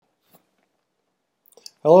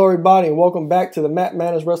Hello, everybody, and welcome back to the Matt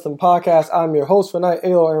Manners Wrestling Podcast. I'm your host for tonight,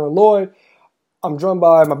 Aaron Lloyd. I'm joined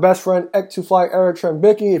by my best friend, X2Fly Eric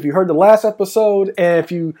Trembicki. If you heard the last episode, and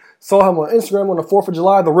if you saw him on Instagram on the 4th of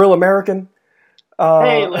July, the real American.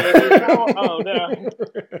 Hey, ladies. Oh, no.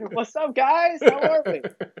 What's up, guys? How are we?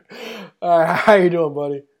 All right, how you doing,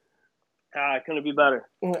 buddy? Couldn't be better.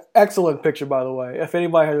 Excellent picture, by the way. If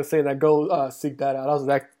anybody has to say that, go seek that out.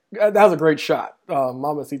 That was a great shot.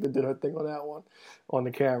 Mama Sita did her thing on that one, on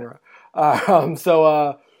the camera.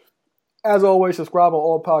 As always, subscribe on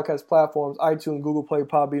all podcast platforms, iTunes, Google Play,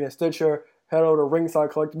 Podbean, and Stitcher. Head over to Ringside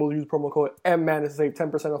Collectibles, use promo code MMAN to save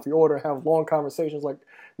 10% off your order and have long conversations like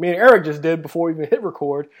me and Eric just did before we even hit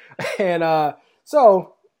record. And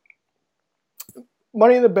so,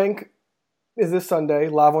 Money in the Bank is this Sunday,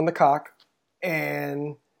 live on the Cock.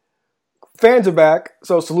 And fans are back,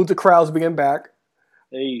 so salute the crowds being back.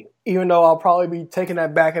 Hey. Even though I'll probably be taking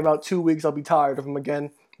that back in about 2 weeks, I'll be tired of them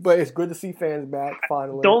again. But it's good to see fans back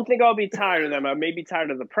finally. Don't think I'll be tired of them. I may be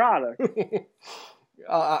tired of the product.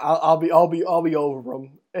 I'll be over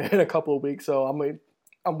them in a couple of weeks, so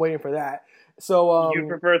I'm waiting for that. So you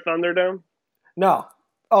prefer Thunderdome? No,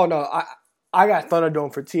 I got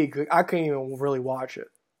Thunderdome fatigue. I couldn't even really watch it.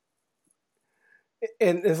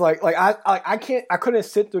 And it's like I couldn't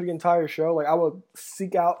sit through the entire show. Like I would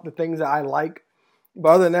seek out the things that I like, but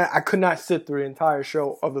other than that, I could not sit through the entire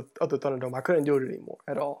show of the Thunderdome. I couldn't do it anymore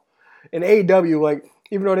at all. And AEW, like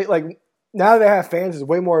even though they now that they have fans, it's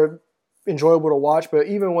way more enjoyable to watch. But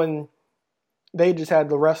even when they just had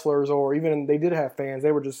the wrestlers, or even they did have fans,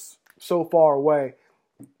 they were just so far away.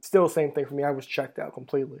 Still, same thing for me. I was checked out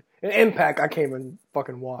completely. And Impact, I can't even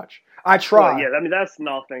fucking watch. I tried. Well, yeah, I mean that's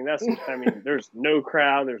nothing. There's no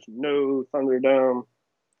crowd. There's no Thunderdome.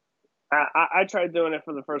 I tried doing it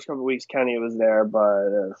for the first couple of weeks. Kenny was there, but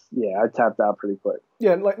I tapped out pretty quick.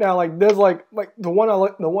 Yeah, there's the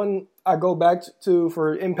one I go back to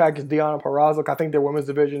for Impact is Deonna Purrazzo. I think their women's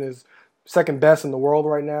division is second best in the world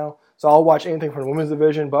right now. So I'll watch anything from the women's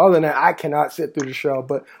division. But other than that, I cannot sit through the show.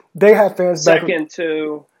 But they have fans back. Second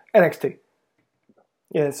to NXT.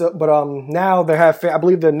 Yeah. So, but now they have. I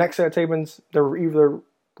believe the next set of tapings, they're either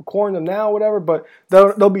recording them now or whatever. But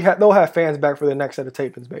they'll have fans back for the next set of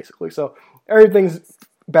tapings basically. So everything's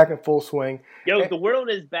back in full swing. Yo, the world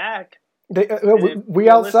is back. We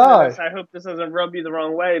outside. I hope this doesn't rub you the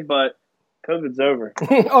wrong way, but COVID's over.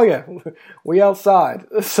 Oh yeah, we outside.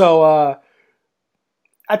 So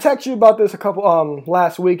I texted you about this a couple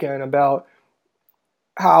last weekend about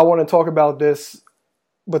how I want to talk about this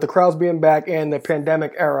with the crowds being back and the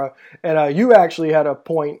pandemic era. And you actually had a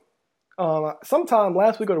point sometime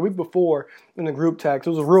last week or the week before in the group text.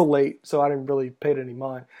 It was real late, so I didn't really pay it any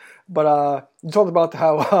mind. But you talked about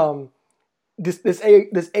how this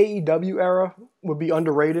AEW era would be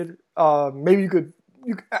underrated. Maybe you could.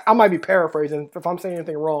 I might be paraphrasing. If I'm saying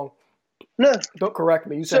anything wrong, no, don't correct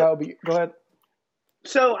me. You said how it would be. Go ahead.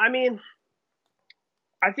 So, I mean,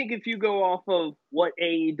 I think if you go off of what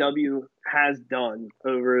AEW has done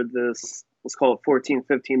over this, let's call it 14,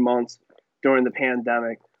 15 months during the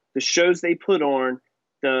pandemic, the shows they put on,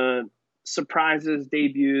 the surprises,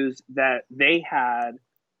 debuts that they had,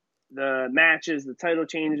 the matches, the title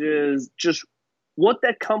changes, just what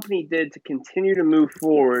that company did to continue to move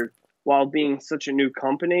forward while being such a new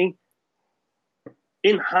company,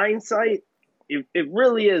 in hindsight, it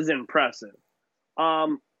really is impressive.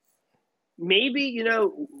 Maybe,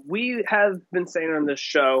 we have been saying on this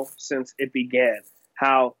show since it began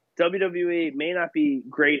how WWE may not be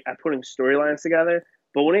great at putting storylines together,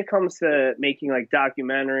 but when it comes to making like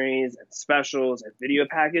documentaries and specials and video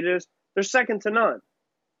packages, they're second to none.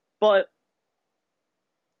 But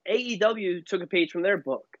AEW took a page from their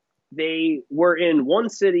book. They were in one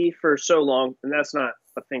city for so long, and that's not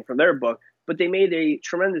a thing from their book, but they made a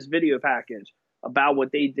tremendous video package about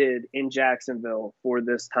what they did in Jacksonville for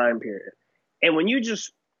this time period. And when you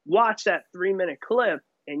just watch that 3-minute clip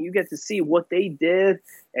and you get to see what they did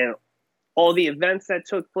and all the events that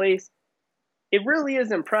took place, it really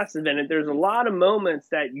is impressive. And there's a lot of moments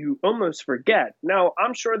that you almost forget. Now,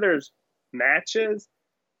 I'm sure there's matches,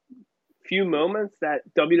 few moments that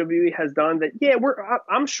WWE has done that,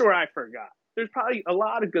 I'm sure I forgot. There's probably a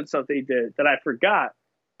lot of good stuff they did that I forgot.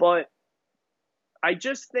 But I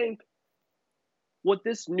just think what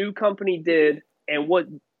this new company did and what,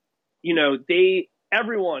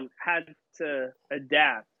 everyone had to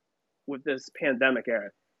adapt with this pandemic era.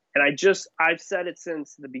 And I've said it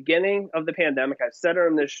since the beginning of the pandemic. I've said it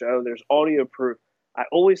on this show. There's audio proof. I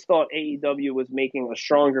always thought AEW was making a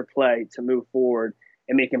stronger play to move forward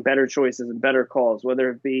and making better choices and better calls, whether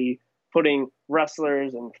it be putting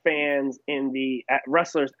wrestlers and fans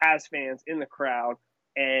wrestlers as fans in the crowd,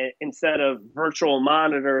 and instead of virtual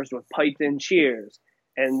monitors with piped in cheers.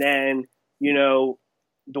 And then,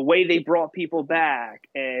 the way they brought people back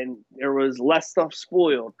and there was less stuff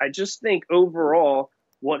spoiled. I just think overall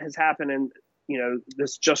what has happened in,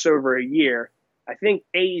 this just over a year, I think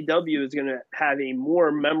AEW is going to have a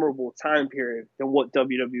more memorable time period than what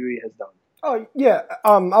WWE has done. Oh, yeah.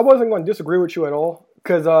 I wasn't going to disagree with you at all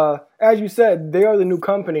because, as you said, they are the new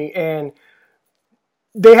company and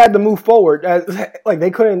they had to move forward. Like,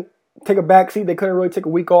 they couldn't take a backseat. They couldn't really take a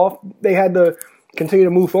week off. They had to continue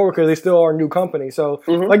to move forward because they still are a new company. So,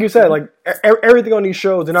 like you said, like everything on these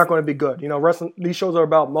shows, they're not going to be good. Wrestling, these shows are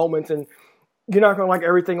about moments, and you're not going to like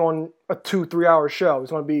everything on a 2-3 hour show.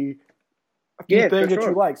 It's going to be a few things that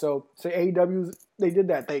you like. So, say AEW, they did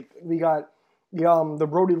that. We got the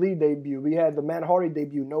Brody Lee debut. We had the Matt Hardy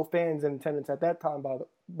debut. No fans in attendance at that time,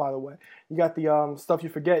 by the way. You got the stuff you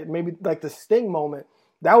forget. Maybe like the Sting moment.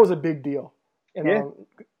 That was a big deal. And,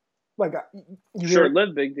 like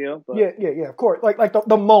short-lived big deal, but yeah, of course. Like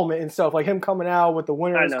the moment and stuff, like him coming out with the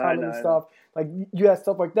winners coming and stuff. Like you had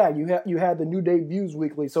stuff like that. You had the new debuts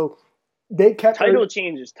weekly, so they kept title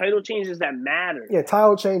changes that matter. Yeah,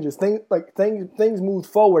 title changes. Things moved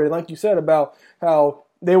forward, and like you said about how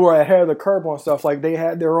they were ahead of the curve on stuff. Like they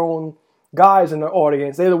had their own guys in the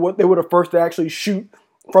audience. They were the first to actually shoot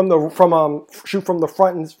from the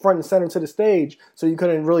front and center to the stage, so you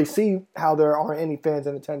couldn't really see how there aren't any fans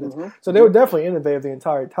in attendance. So they were definitely innovative the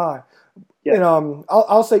entire time. Yeah. And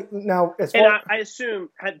I'll say now, I assume,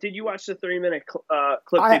 did you watch the 3-minute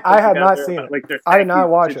clip? I have not seen it. I did not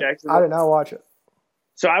watch it.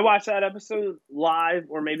 So I watched that episode live,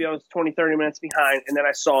 or maybe I was 20-30 minutes behind, and then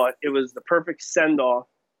I saw it. It was the perfect send-off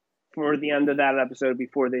for the end of that episode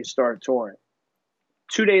before they start touring.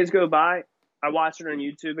 2 days go by. I watched it on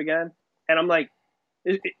YouTube again, and I'm like,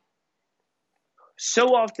 so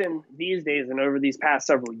often these days and over these past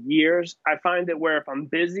several years, I find that where if I'm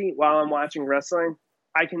busy while I'm watching wrestling,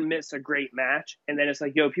 I can miss a great match. And then it's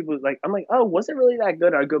like, people I'm like, oh, was it really that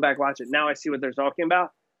good? I'll go back watch it. Now I see what they're talking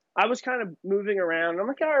about. I was kind of moving around. I'm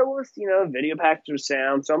like, all right, well, it's, video package or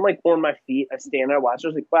sound. So I'm like on my feet. I stand there, I watch. I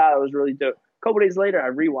was like, wow, that was really dope. A couple days later, I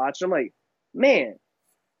rewatched. I'm like, man,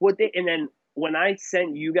 and then when I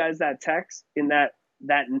sent you guys that text in that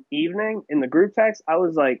evening in the group text, I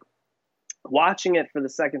was like watching it for the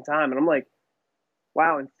second time, and I'm like,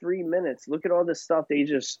 wow, in 3 minutes, look at all this stuff they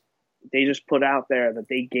just put out there that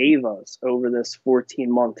they gave us over this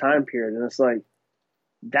 14-month time period. And it's like,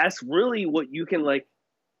 that's really what you can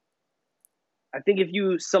I think if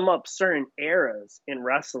you sum up certain eras in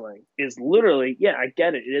wrestling is literally, I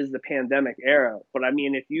get it. It is the pandemic era. But I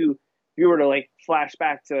mean, if you were to flash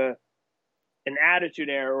back to an Attitude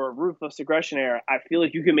Era or a Ruthless Aggression Era, I feel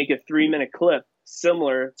like you can make a 3-minute clip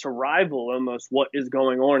similar to rival almost what is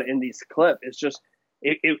going on in these clip. It's just,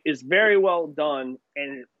 it is very well done.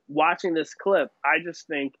 And watching this clip, I just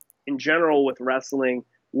think in general with wrestling,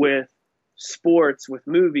 with sports, with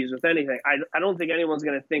movies, with anything, I don't think anyone's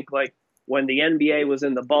going to think when the NBA was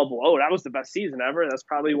in the bubble, oh, that was the best season ever. That's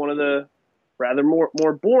probably one of the rather more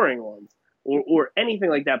boring ones or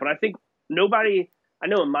anything like that. But I think I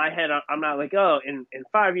know in my head, I'm not like, oh, in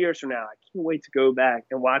 5 years from now, I can't wait to go back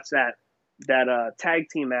and watch that tag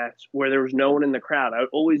team match where there was no one in the crowd. I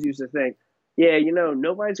always used to think,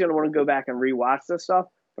 nobody's going to want to go back and rewatch this stuff.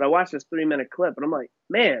 But I watched this 3-minute clip, and I'm like,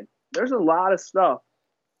 man, there's a lot of stuff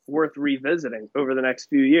worth revisiting over the next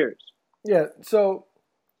few years. Yeah, so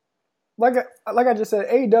like I just said,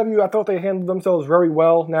 AEW, I thought they handled themselves very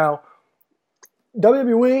well. Now,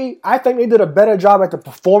 WWE, I think they did a better job at the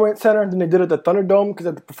Performance Center than they did at the Thunderdome, because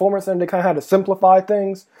at the Performance Center, they kind of had to simplify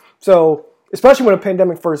things. So, especially when the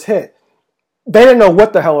pandemic first hit, they didn't know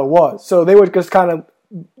what the hell it was. So, they were just kind of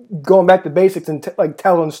going back to basics and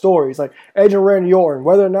telling stories. Like Edge and Randy Orton,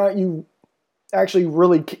 whether or not you actually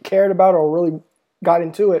really cared about it or really got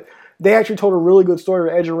into it, they actually told a really good story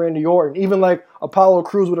with Edge and Randy Orton. Even like Apollo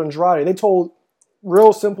Crews with Andrade. They told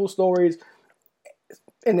real simple stories.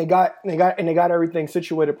 And they got everything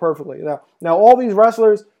situated perfectly. Now all these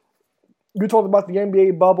wrestlers, you talked about the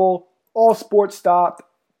NBA bubble, all sports stopped.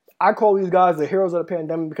 I call these guys the heroes of the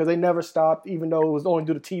pandemic because they never stopped, even though it was only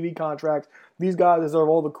due to TV contracts. These guys deserve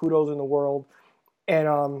all the kudos in the world. And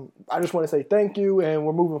I just want to say thank you, and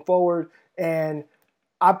we're moving forward. And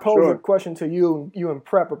I pose a question to you and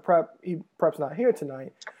Prep, but Prep's not here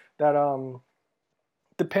tonight, that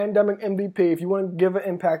the pandemic MVP, if you want to give an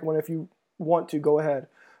impact one, if you want to, go ahead.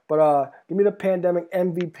 But give me the pandemic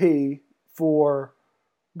MVP for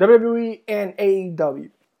WWE and AEW.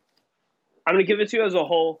 I'm going to give it to you as a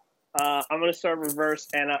whole. I'm going to start reverse,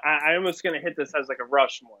 and I'm almost going to hit this as like a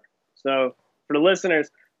Rushmore. So for the listeners,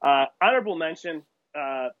 honorable mention,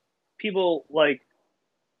 people like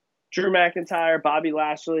Drew McIntyre, Bobby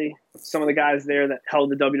Lashley, some of the guys there that held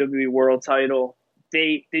the WWE World title,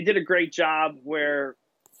 they did a great job where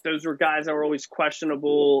those were guys that were always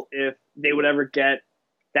questionable if they would ever get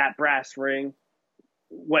that brass ring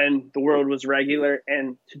when the world was regular.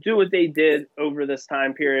 And to do what they did over this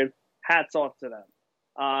time period, hats off to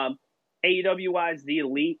them. AEW-wise, the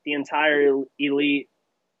Elite, the entire Elite,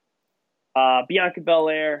 Bianca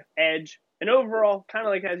Belair, Edge, and overall, kind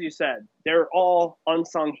of like as you said, they're all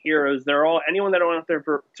unsung heroes. They're all anyone that went out there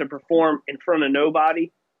to perform in front of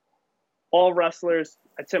nobody. All wrestlers,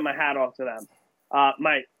 I tip my hat off to them.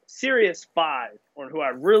 My serious five, or who I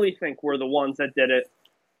really think were the ones that did it,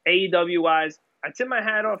 AEW-wise, I tip my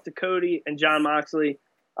hat off to Cody and Jon Moxley,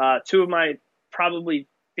 two of my probably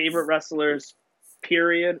favorite wrestlers,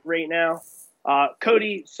 period, right now.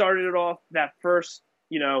 Cody started it off that first,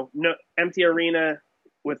 no empty arena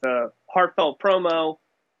with a heartfelt promo.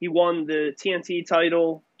 He won the TNT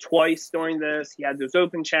title twice during this. He had those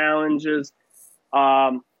open challenges.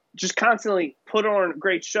 Just constantly put on a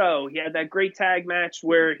great show. He had that great tag match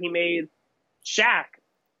where he made Shaq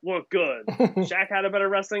look good. Shaq had a better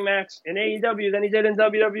wrestling match in AEW than he did in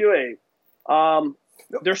WWE.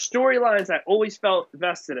 Their storylines I always felt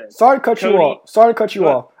vested in. Sorry to cut you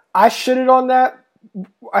off. I shitted on that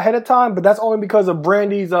ahead of time, but that's only because of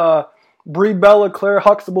Brandy's Brie Bella, Claire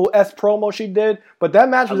Huxtable promo she did. But that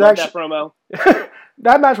match was that promo.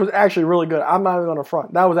 That match was actually really good. I'm not even on the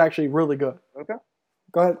front. That was actually really good. Okay.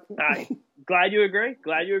 Go ahead. Glad you agree.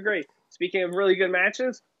 Speaking of really good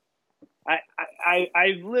matches,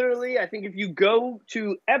 I literally, I think if you go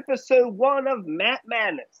to episode 1 of Matt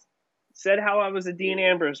Madness, said how I was a Dean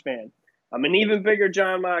Ambrose fan. I'm an even bigger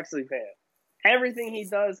Jon Moxley fan. Everything he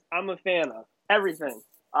does, I'm a fan of. Everything.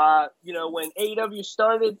 When AEW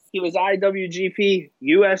started, he was IWGP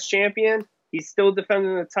US champion. He's still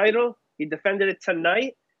defending the title. He defended it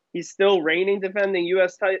tonight. He's still reigning defending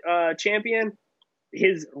US champion.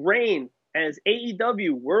 His reign as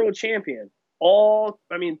AEW world champion,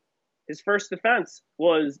 his first defense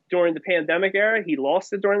was during the pandemic era. He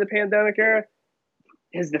lost it during the pandemic era.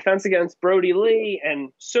 His defense against Brody Lee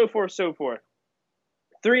and so forth.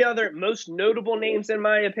 3 other most notable names in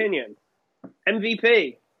my opinion.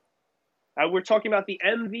 MVP. We're talking about the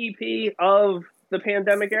MVP of the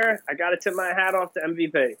pandemic era. I got to tip my hat off to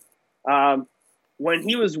MVP. When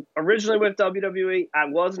he was originally with WWE, I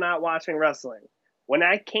was not watching wrestling. When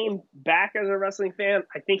I came back as a wrestling fan,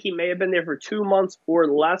 I think he may have been there for 2 months or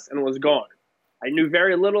less and was gone. I knew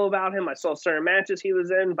very little about him. I saw certain matches he was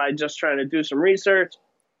in by just trying to do some research.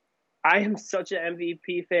 I am such an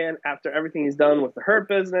MVP fan after everything he's done with the Hurt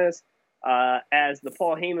Business, as the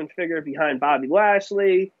Paul Heyman figure behind Bobby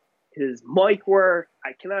Lashley, his mic work.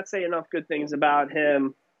 I cannot say enough good things about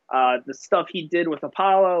him. The stuff he did with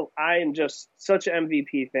Apollo. I am just such an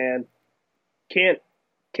MVP fan. Can't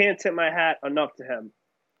tip my hat enough to him.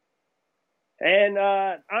 And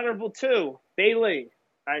honorable 2, Bayley.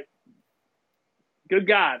 Good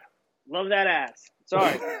God, love that ass.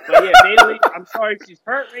 Sorry, but yeah, Bayley. I'm sorry, she's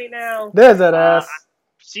hurt right now. There's that ass.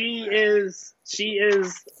 She is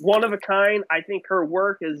one of a kind. I think her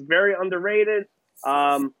work is very underrated.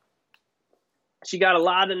 She got a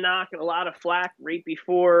lot of knock and a lot of flack right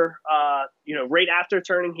before, right after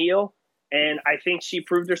turning heel, and I think she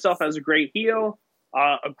proved herself as a great heel.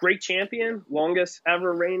 A great champion, longest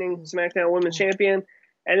ever reigning SmackDown Women's Champion.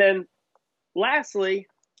 And then lastly,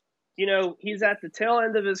 he's at the tail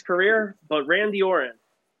end of his career, but Randy Orton.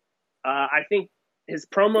 I think his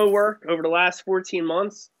promo work over the last 14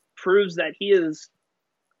 months proves that he is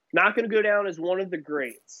not going to go down as one of the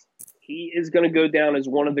greats. He is going to go down as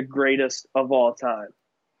one of the greatest of all time.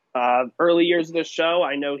 Early years of this show,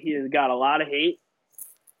 I know he has got a lot of hate.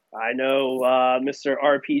 I know Mr.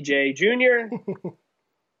 RPJ Jr.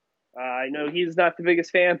 I know he's not the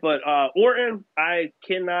biggest fan, but Orton, I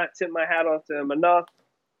cannot tip my hat off to him enough.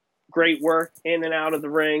 Great work in and out of the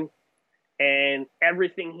ring, and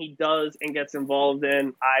everything he does and gets involved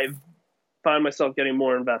in, I find myself getting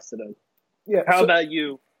more invested in. Yeah. How about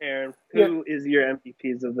you, Aaron? Who is your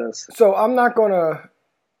MVPs of this? So I'm not gonna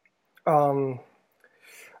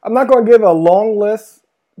give a long list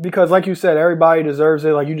because, like you said, everybody deserves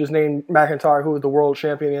it. Like you just named McIntyre, who was the world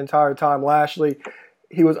champion the entire time. Lashley,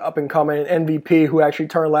 he was up and coming. MVP, who actually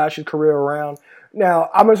turned Lashley's career around. Now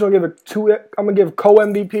I'm just gonna give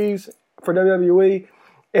co-MVPs for WWE,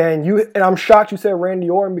 and I'm shocked you said Randy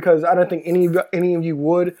Orton because I don't think any of you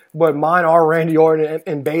would, but mine are Randy Orton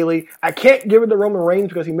and Bayley. I can't give it to Roman Reigns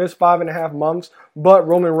because he missed 5.5 months, but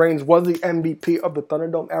Roman Reigns was the MVP of the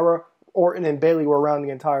Thunderdome era. Orton and Bayley were around the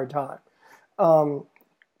entire time.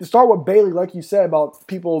 to start with Bayley, like you said, about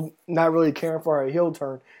people not really caring for her heel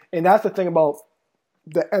turn. And that's the thing about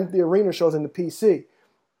the empty arena shows in the PC.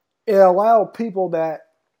 It allowed people that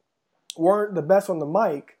weren't the best on the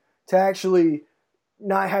mic to actually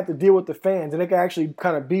not have to deal with the fans, and they can actually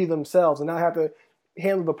kind of be themselves and not have to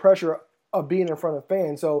handle the pressure of being in front of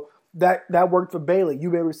fans. So that worked for Bayley. You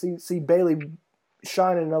were able to see Bayley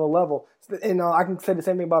shine at another level. And I can say the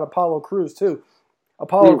same thing about Apollo Crews too.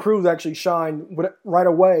 Apollo Crews actually shined right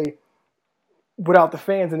away without the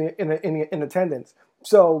fans in attendance.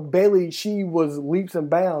 So Bayley, she was leaps and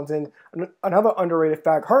bounds. And another underrated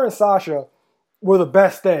fact, her and Sasha were the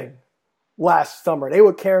best thing last summer. They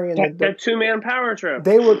were carrying that two-man power trip.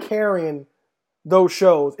 They were carrying those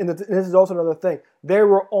shows. And this is also another thing. They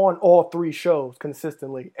were on all three shows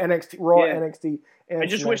consistently. NXT, Raw, NXT, and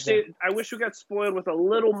I wish we got spoiled with a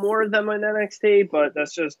little more of them in NXT, but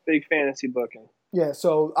that's just big fantasy booking. Yeah,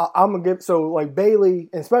 so I'm gonna give like Bayley,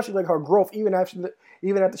 and especially like her growth, even after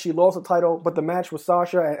she lost the title, but the match with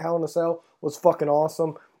Sasha at Hell in a Cell was fucking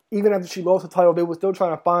awesome. Even after she lost the title, they were still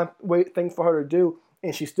trying to find things for her to do,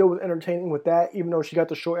 and she still was entertaining with that, even though she got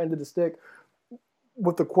the short end of the stick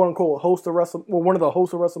with the quote unquote host of one of the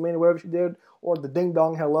hosts of WrestleMania, whatever she did, or the Ding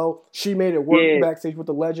Dong Hello. She made it work backstage with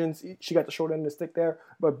the legends. She got the short end of the stick there,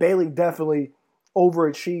 but Bayley definitely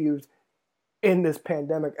overachieved in this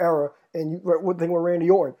pandemic era. And one thing with Randy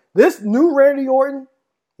Orton, this new Randy Orton,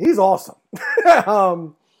 he's awesome.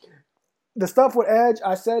 The stuff with Edge,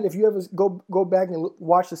 I said, if you ever go back and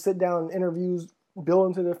watch the sit down interviews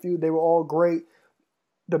building to the feud, they were all great.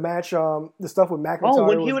 The match, the stuff with McIntyre. Oh,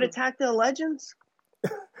 when he would attack the legends?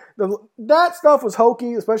 That stuff was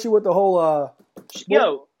hokey, especially with the whole.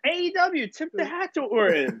 AEW, tip the hat to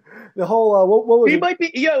Orton. The whole what was he it? might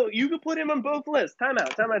be. You could put him on both lists. Time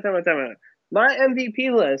out. My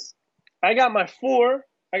MVP list. I got my 4.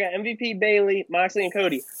 I got MVP Bayley, Moxley, and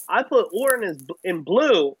Cody. I put Orton in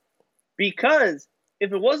blue because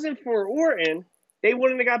if it wasn't for Orton, they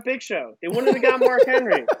wouldn't have got Big Show. They wouldn't have got Mark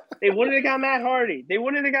Henry. They wouldn't have got Matt Hardy. They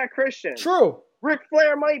wouldn't have got Christian. True. Ric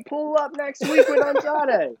Flair might pull up next week with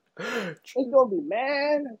Andrade. He's gonna be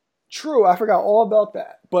mad. True. I forgot all about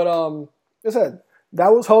that. But like I said, that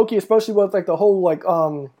was hokey, especially with like the whole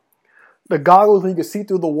the goggles and you could see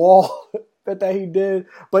through the wall that he did.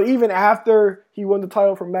 But even after he won the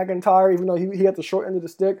title from McIntyre, even though he had the short end of the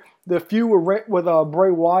stick, the feud with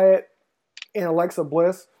Bray Wyatt and Alexa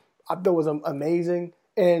Bliss, I thought was amazing.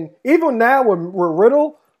 And even now with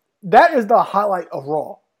Riddle, that is the highlight of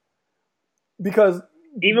Raw. Because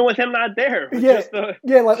even with him not there,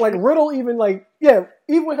 like Riddle, even with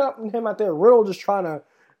him out there, Riddle just trying to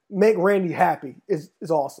make Randy happy is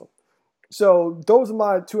awesome. So those are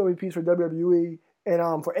my 2 MVPs for WWE.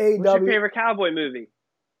 And for AEW, what's your favorite cowboy movie?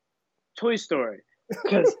 Toy Story.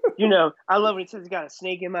 Because I love when he says he got a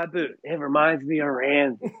snake in my boot. It reminds me of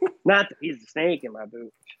Randy. Not that he's a snake in my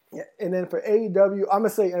boot. Yeah, and then for AEW, I'm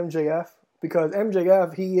gonna say MJF because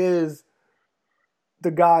MJF, he is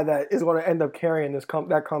the guy that is going to end up carrying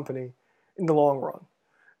that company in the long run.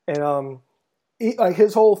 And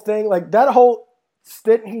his whole thing, like that whole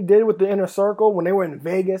stint he did with the Inner Circle when they were in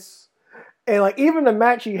Vegas, and like even the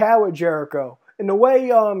match he had with Jericho and the way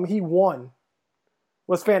he won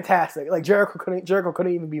was fantastic. Like Jericho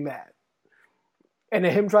couldn't even be mad. And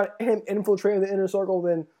then him infiltrating the Inner Circle,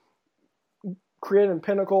 then creating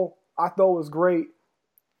Pinnacle, I thought was great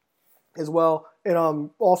as well. And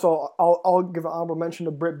also, I'll give an honorable mention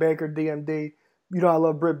to Britt Baker, DMD. I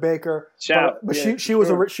love Britt Baker. But she was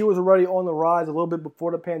already on the rise a little bit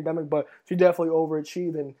before the pandemic, but she definitely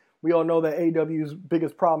overachieved. And we all know that AEW's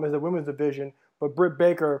biggest problem is the women's division. But Britt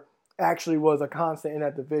Baker actually was a constant in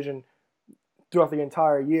that division throughout the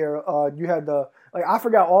entire year. You had I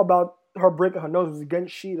forgot all about her breaking her nose. It was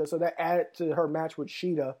against Sheeta, so that added to her match with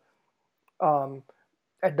Sheeta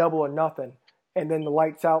at Double or Nothing. And then the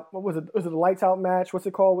Lights Out. What was it? Was it the Lights Out match? What's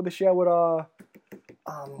it called? With the she had with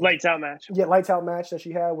Lights Out match. Yeah, Lights Out match that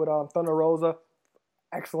she had with Thunder Rosa.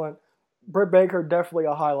 Excellent. Britt Baker definitely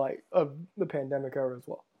a highlight of the pandemic era as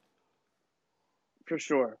well. For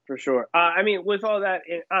sure. With all that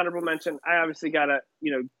honorable mention, I obviously gotta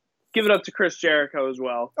give it up to Chris Jericho as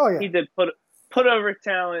well. Oh yeah, he did put over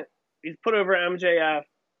talent. He's put over MJF.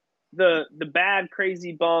 The bad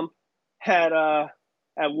crazy bump at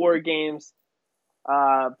War Games.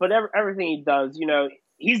 But everything he does,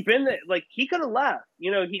 he's been there. Like he could have left.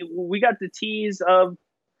 We got the tease of,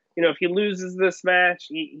 if he loses this match,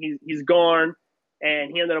 he's gone,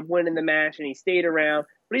 and he ended up winning the match, and he stayed around.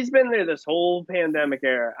 But he's been there this whole pandemic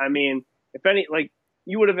era. I mean,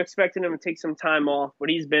 you would have expected him to take some time off, but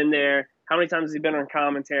he's been there. How many times has he been on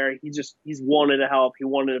commentary? He's wanted to help. He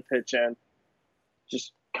wanted to pitch in.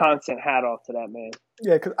 Just constant hat off to that man.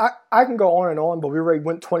 Yeah, because I can go on and on, but we already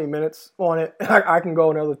went 20 minutes on it. I can go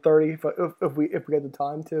another 30 if we get the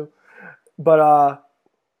time to. But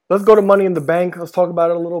let's go to Money in the Bank. Let's talk about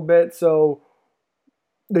it a little bit. So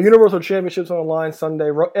the Universal Championship's on the line Sunday.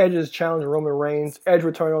 Edge is challenging Roman Reigns. Edge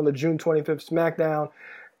returned on the June 25th SmackDown,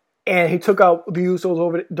 and he took out the Usos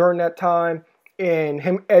over during that time. And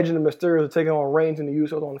him, Edge, and the Mysterios are taking on Reigns and the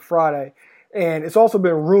Usos on Friday. And it's also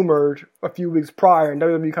been rumored a few weeks prior, and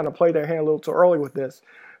WWE kind of played their hand a little too early with this,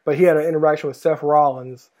 but he had an interaction with Seth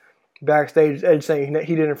Rollins backstage, Edge saying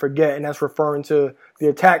he didn't forget, and that's referring to the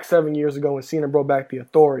attack 7 years ago when Cena brought back the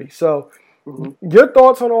Authority. So, your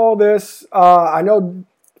thoughts on all this? I know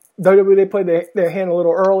WWE, they played their hand a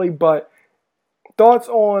little early, but thoughts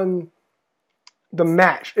on the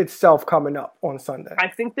match itself coming up on Sunday? I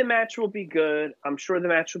think the match will be good. I'm sure the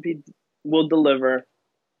match will deliver.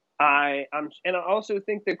 I also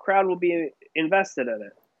think the crowd will be invested in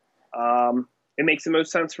it. It makes the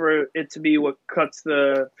most sense for it to be what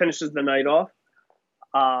finishes the night off.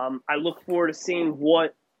 I look forward to seeing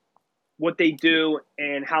what they do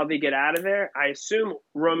and how they get out of there. I assume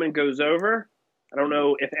Roman goes over. I don't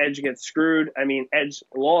know if Edge gets screwed. I mean, Edge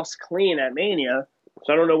lost clean at Mania,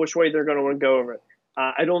 so I don't know which way they're going to want to go over it.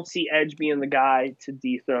 I don't see Edge being the guy to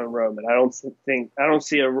dethrone Roman. I don't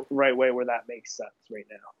see a right way where that makes sense right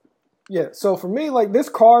now. Yeah, so for me, like this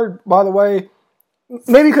card, by the way,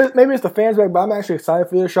 maybe it's the fans back, but I'm actually excited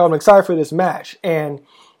for this show. I'm excited for this match, and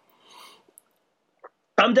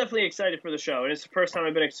I'm definitely excited for the show. And it's the first time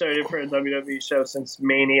I've been excited for a WWE show since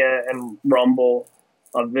Mania and Rumble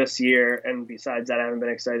of this year. And besides that, I haven't been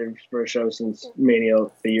excited for a show since Mania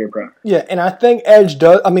the year prior. Yeah, and I think Edge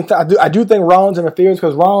does. I mean, I do think Rollins interferes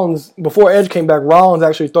because Rollins, before Edge came back, Rollins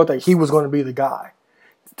actually thought that he was going to be the guy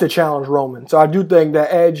to challenge Roman. So I do think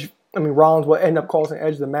that Rollins will end up costing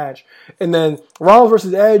Edge the match. And then Rollins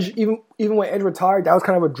versus Edge, even when Edge retired, that was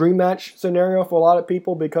kind of a dream match scenario for a lot of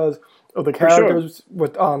people because of the characters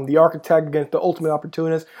with the Architect against the Ultimate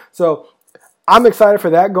Opportunist. So I'm excited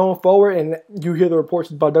for that going forward. And you hear the reports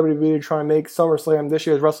about WWE trying to make SummerSlam this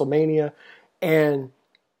year's WrestleMania. And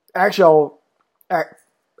actually,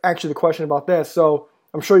 the question about that. So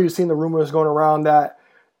I'm sure you've seen the rumors going around that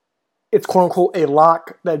it's quote-unquote a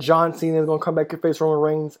lock that John Cena is going to come back and face Roman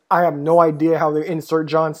Reigns. I have no idea how they insert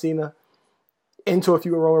John Cena into a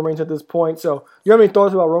feud with Roman Reigns at this point. So, you have any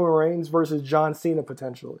thoughts about Roman Reigns versus John Cena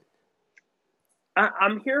potentially?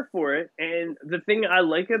 I'm here for it. And the thing I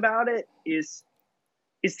like about it is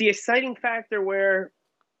the exciting factor where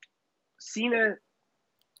Cena,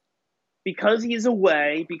 because he's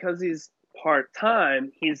away, because he's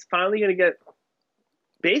part-time, he's finally going to get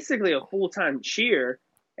basically a full-time cheer.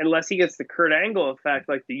 Unless he gets the Kurt Angle effect,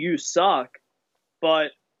 like the "you suck,"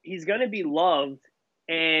 but he's going to be loved.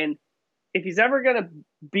 And if he's ever going to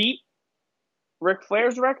beat Ric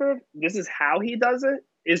Flair's record, this is how he does it.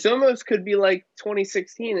 It almost could be like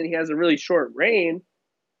 2016, and he has a really short reign,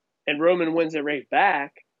 and Roman wins it right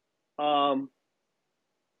back. Like,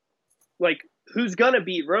 who's going to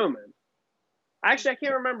beat Roman? Actually, I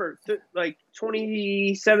can't remember. Like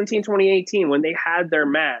 2017, 2018, when they had their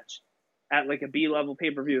match at like a B-level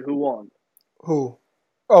pay-per-view, who won? Who?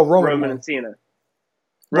 Oh, Roman. Roman and Cena.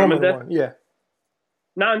 Roman won, yeah.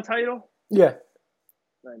 Non-title? Yeah.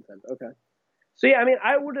 Non-title, okay. So, yeah, I mean,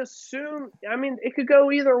 I would assume, it could go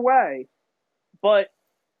either way. But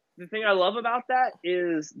the thing I love about that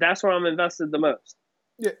is that's where I'm invested the most.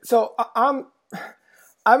 Yeah, so I'm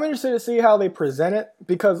interested to see how they present it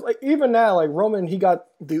because like even now, like Roman, he got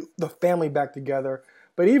the family back together.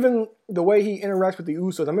 But even the way he interacts with the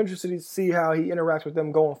Usos, I'm interested to see how he interacts with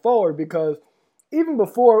them going forward because even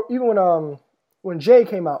when Jay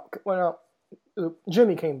came out, when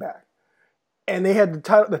Jimmy came back, and they had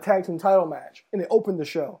the tag team title match, and they opened the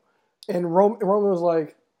show, and Roman was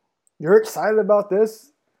like, "You're excited about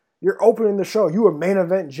this? You're opening the show. You were main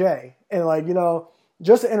event Jay," and like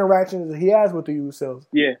just the interactions that he has with the Usos,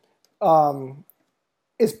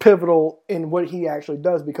 is pivotal in what he actually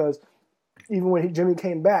does because. Even when Jimmy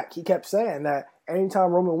came back, he kept saying that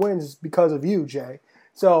anytime Roman wins, it's because of you, Jay.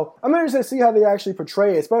 So I'm interested to see how they actually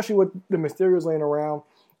portray it, especially with the Mysterios laying around.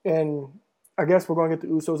 And I guess we're going to get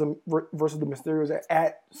the Usos versus the Mysterios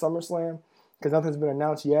at SummerSlam because nothing's been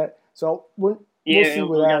announced yet. So we'll see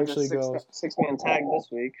where that actually goes. Six-man tag this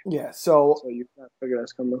week. Yeah, so you can figure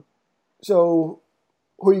that's coming. So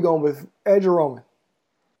who are you going with, Edge or Roman?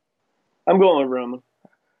 I'm going with Roman.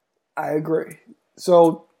 I agree.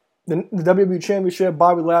 So the WWE Championship,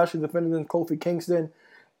 Bobby Lashley defending against Kofi Kingston.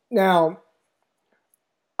 Now,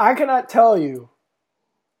 I cannot tell you,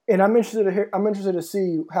 and I'm interested to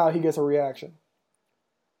see how he gets a reaction.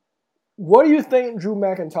 What do you think Drew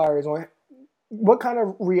McIntyre is going? What kind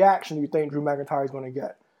of reaction do you think Drew McIntyre is going to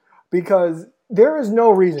get? Because there is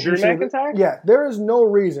no reason. Drew McIntyre? Yeah, there is no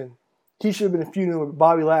reason he should have been feuding with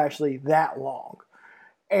Bobby Lashley that long.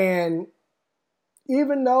 And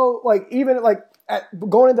even though,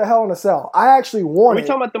 going into Hell in a Cell, I actually wanted. Are we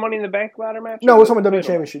talking about the Money in the Bank ladder match? No, we're talking about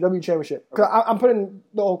W Championship. Because I'm putting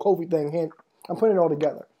the whole Kofi thing in. I'm putting it all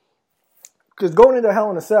together. Because going into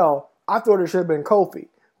Hell in a Cell, I thought it should have been Kofi.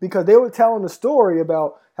 Because they were telling the story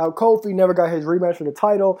about how Kofi never got his rematch for the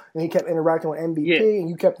title, and he kept interacting with MVP, and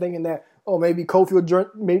you kept thinking that, maybe Kofi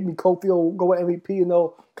will go with MVP, and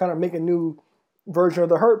they'll kind of make a new version of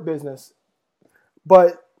the Hurt Business.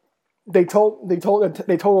 But they told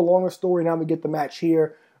a longer story. Now we get the match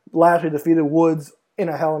here. Lashley defeated Woods in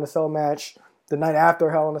a Hell in a Cell match the night after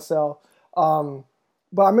Hell in a Cell.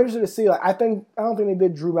 But I'm interested to see. I don't think they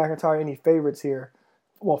did Drew McIntyre any favors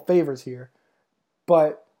here.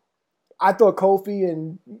 But I thought Kofi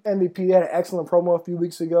and MVP had an excellent promo a few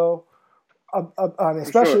weeks ago,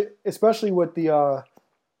 especially with the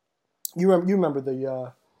you remember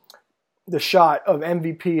the shot of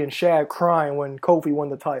MVP and Shad crying when Kofi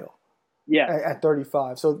won the title, at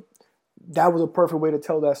 35. So that was a perfect way to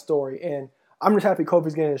tell that story, and I'm just happy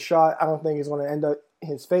Kofi's getting a shot. I don't think it's going to end up in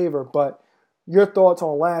his favor, but your thoughts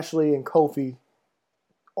on Lashley and Kofi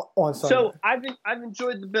on Sunday? So I've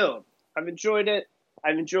enjoyed the build. I've enjoyed it.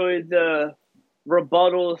 I've enjoyed the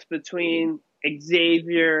rebuttals between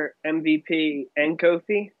Xavier, MVP, and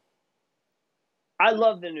Kofi. I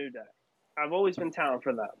love the New Day. I've always been down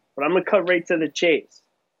for them. But I'm going to cut right to the chase.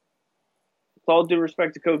 With all due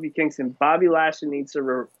respect to Kofi Kingston, Bobby Lashley needs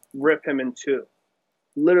to rip him in two.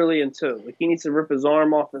 Literally in two. He needs to rip his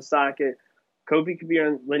arm off the socket. Kofi needs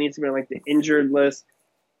to be on the injured list.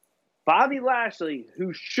 Bobby Lashley,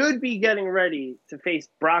 who should be getting ready to face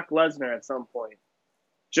Brock Lesnar at some point,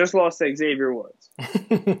 just lost to Xavier Woods.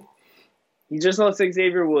 He just lost to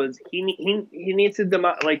Xavier Woods. He needs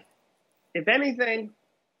to if anything,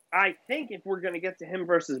 I think if we're going to get to him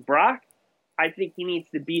versus Brock, I think he needs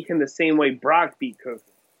to beat him the same way Brock beat Kofi.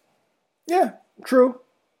 Yeah, true.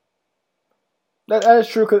 That is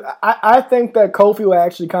true, because I think that Kofi will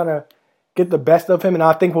actually kind of get the best of him, and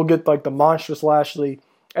I think we'll get the monstrous Lashley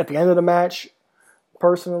at the end of the match,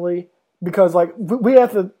 personally, because we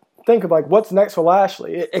have to think of what's next for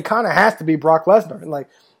Lashley. It kind of has to be Brock Lesnar, and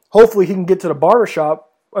hopefully he can get to the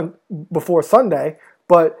barbershop before Sunday,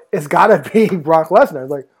 but it's got to be Brock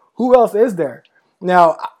Lesnar. Who else is there?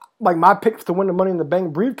 Now, my pick to win the Money in the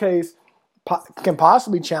Bank briefcase can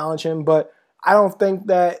possibly challenge him, but I don't think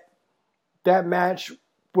that match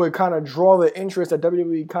would kind of draw the interest that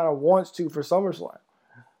WWE kind of wants to for SummerSlam.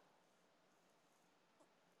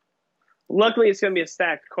 Luckily, it's going to be a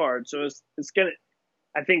stacked card, so it's going to.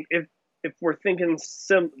 I think if we're thinking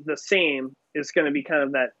the same, it's going to be kind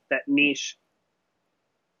of that niche.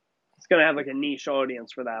 It's going to have a niche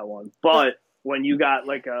audience for that one. But when you got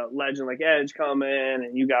a legend like Edge coming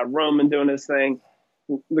and you got Roman doing his thing,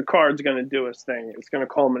 the card's going to do its thing. It's going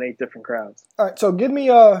to culminate different crowds. All right, so give me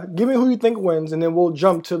who you think wins, and then we'll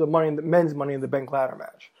jump to the men's Money in the Bank ladder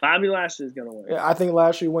match. Bobby Lashley's going to win. Yeah, I think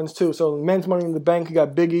Lashley wins too. So men's Money in the Bank, you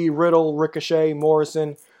got Big E, Riddle, Ricochet,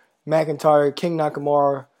 Morrison, McIntyre, King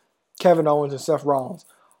Nakamura, Kevin Owens, and Seth Rollins.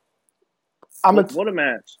 What a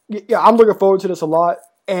match. Yeah, I'm looking forward to this a lot,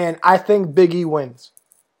 and I think Big E wins.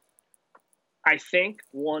 I think,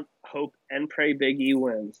 hope, and pray Big E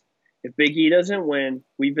wins. If Big E doesn't win,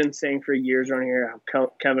 we've been saying for years around here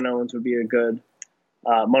how Kevin Owens would be a good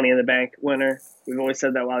Money in the Bank winner. We've always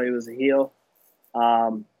said that while he was a heel.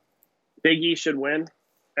 Big E should win.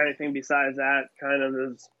 Anything besides that kind of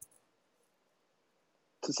is,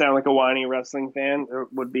 to sound like a whiny wrestling fan,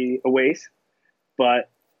 would be a waste. But,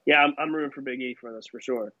 yeah, I'm rooting for Big E for this, for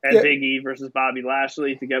sure. And Big E versus Bobby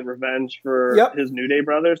Lashley to get revenge for his New Day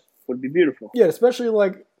brothers would be beautiful. Yeah,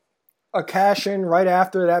 especially a cash-in right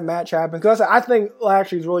after that match happens. Because I think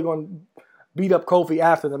Lashley's really going to beat up Kofi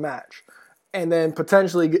after the match. And then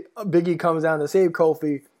potentially Big E comes down to save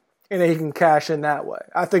Kofi, and then he can cash in that way.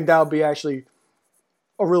 I think that would be actually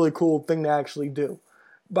a really cool thing to actually do.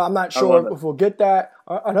 But I'm not sure if we'll get that.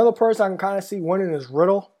 Another person I can kind of see winning is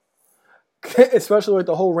Riddle. Especially with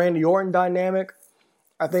the whole Randy Orton dynamic.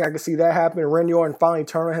 I think I can see that happen. Randy Orton finally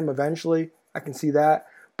turn on him eventually. I can see that.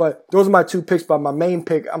 But those are my two picks. But my main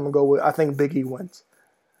pick, I'm going to go with, I think Big E wins.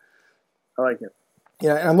 I like it.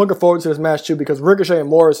 Yeah, and I'm looking forward to this match too because Ricochet and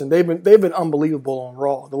Morrison, they've been unbelievable on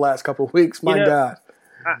Raw the last couple of weeks. My God.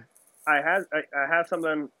 I have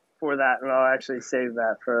something for that, and I'll actually save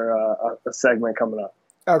that for a segment coming up.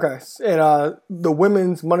 Okay. And the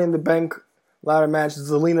women's Money in the Bank ladder match,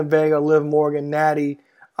 Zelina Vega, Liv Morgan, Natty,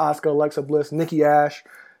 Asuka, Alexa Bliss, Nikki Ash,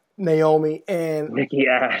 Naomi, and Nikki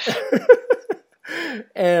Ash.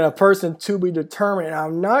 and a person to be determined. And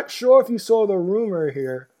I'm not sure if you saw the rumor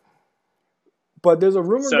here, but there's a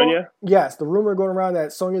rumor. Sonya? Yes, the rumor going around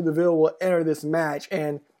that Sonya Deville will enter this match.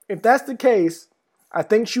 And if that's the case, I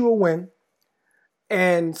think she will win.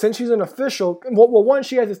 And since she's an official, well, one,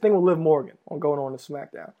 she has this thing with Liv Morgan on going on to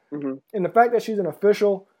SmackDown. Mm-hmm. And the fact that she's an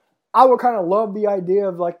official, I would kind of love the idea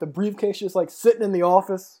of like the briefcase just like sitting in the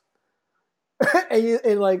office.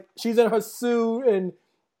 and like she's in her suit and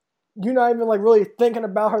you're not even like really thinking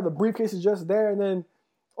about her. The briefcase is just there. And then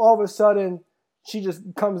all of a sudden she just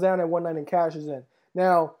comes down at one night and cashes in.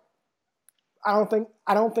 Now, I don't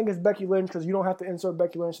think it's Becky Lynch because you don't have to insert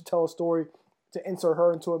Becky Lynch to tell a story to insert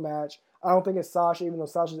her into a match. I don't think it's Sasha, even though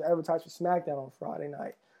Sasha's advertised for SmackDown on Friday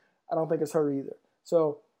night. I don't think it's her either.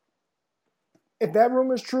 So, if that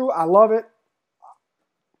rumor is true, I love it.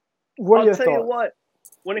 What are your thoughts? I'll tell you what.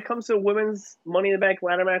 When it comes to women's Money in the Bank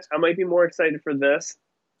ladder match, I might be more excited for this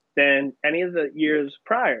than any of the years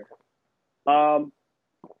prior. I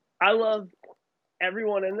love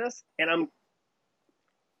everyone in this, and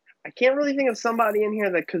I can't really think of somebody in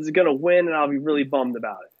here that is going to win, and I'll be really bummed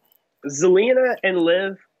about it. Zelina and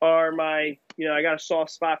Liv are I got a soft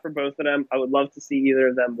spot for both of them. I would love to see either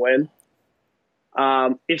of them win.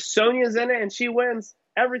 If Sonya's in it and she wins,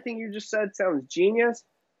 everything you just said sounds genius.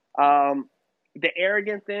 The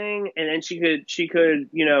arrogant thing, and then she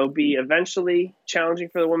could be eventually challenging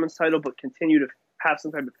for the women's title, but continue to have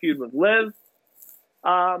some type of feud with Liv.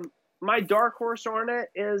 My dark horse on it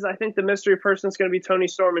is I think the mystery person is going to be Toni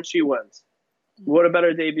Storm, and she wins. What a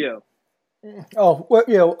better debut! Oh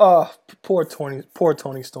well, poor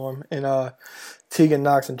Toni Storm and Tegan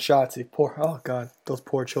Nox and Shotzi. Oh god, those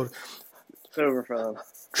poor children. It's over for them.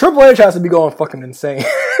 Triple H has to be going fucking insane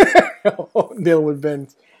dealing with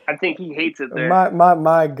Vince. I think he hates it there.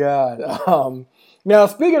 My God. Now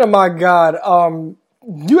speaking of my God,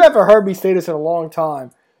 you haven't heard me say this in a long time,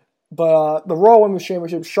 but the Raw Women's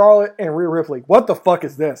Championship, Charlotte and Rhea Ripley. What the fuck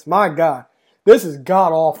is this? My God, this is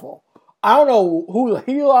god awful. I don't know who the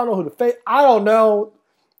heel. I don't know who the face. I don't know.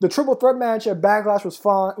 The triple threat match at Backlash was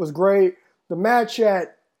fun. Was great. The match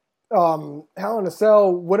at Hell in a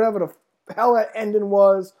Cell, whatever the hell that ending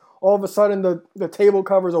was, all of a sudden the table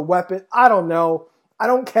covers a weapon. I don't know. I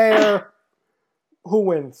don't care who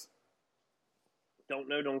wins. Don't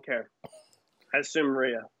know, don't care. I assume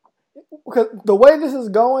Rhea. Because the way this is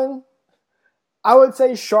going, I would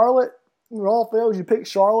say Charlotte. In all fails, you pick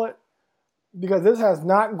Charlotte because this has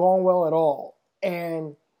not gone well at all.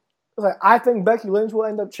 And I think Becky Lynch will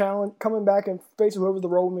end up coming back and facing whoever's the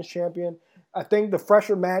Raw Women's Champion. I think the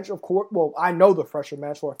fresher match, of course, well, I know the fresher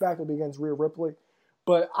match for a fact will be against Rhea Ripley,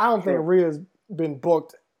 but I don't think Rhea's been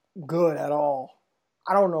booked good at all.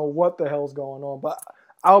 I don't know what the hell's going on, but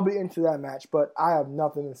I'll be into that match, but I have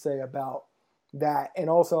nothing to say about that. And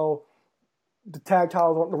also, the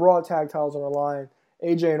Raw tag titles on the line,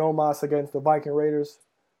 AJ and Omos against the Viking Raiders.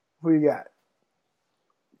 Who you got?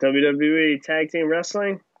 WWE Tag Team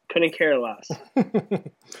Wrestling? Couldn't care less.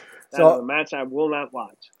 That is a match I will not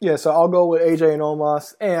watch. Yeah, so I'll go with AJ and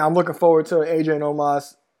Omos, and I'm looking forward to AJ and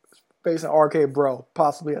Omos facing RK Bro,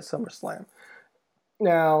 possibly at SummerSlam.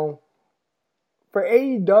 Now, for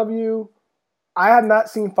AEW, I have not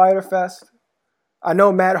seen Fyter Fest. I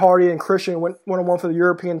know Matt Hardy and Christian went on one for the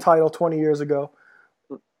European title 20 years ago,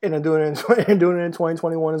 and are doing it in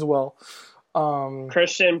 2021 as well.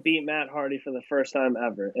 Christian beat Matt Hardy for the first time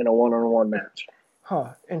ever in a one-on-one match.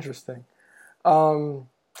 Huh, interesting.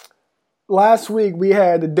 Last week we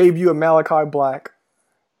had the debut of Malachi Black,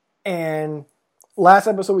 and last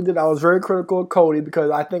episode we did, I was very critical of Cody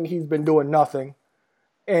because I think he's been doing nothing.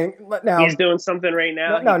 And now he's doing something right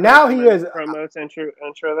now. Now he is. Promotes intro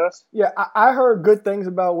this. Yeah, I heard good things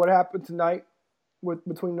about what happened tonight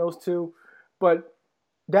between those two, but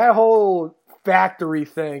that whole factory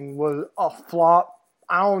thing was a flop.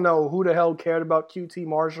 I don't know who the hell cared about QT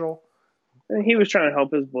Marshall. He was trying to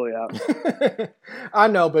help his boy out. I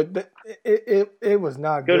know, but it was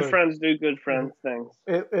not good. Good friends do good friends things.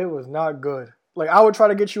 It was not good. Like, I would try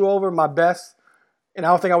to get you over my best, and I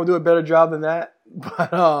don't think I would do a better job than that.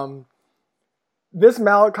 But this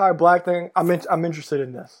Malachi Black thing, I'm interested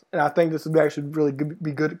in this, and I think this would actually really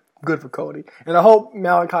be good for Cody. And I hope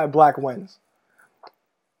Malachi Black wins.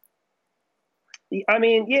 I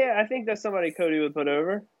mean, yeah, I think that's somebody Cody would put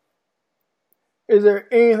over. Is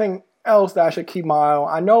there anything else that I should keep my eye on?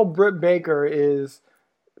 I know Britt Baker is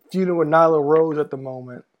feuding with Nyla Rose at the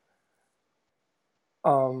moment.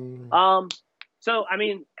 So, I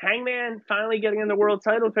mean, Hangman finally getting in the world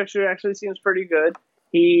title picture actually seems pretty good.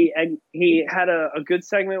 He had a good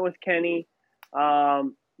segment with Kenny.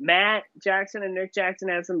 Matt Jackson and Nick Jackson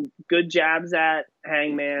had some good jabs at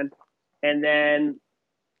Hangman, and then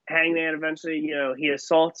Hangman eventually, he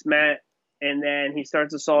assaults Matt, and then he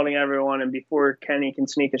starts assaulting everyone, and before Kenny can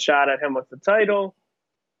sneak a shot at him with the title,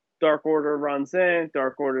 Dark Order runs in.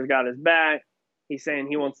 Dark Order's got his back. He's saying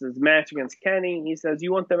he wants his match against Kenny. He says,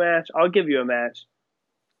 "You want the match? I'll give you a match."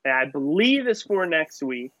 And I believe it's for next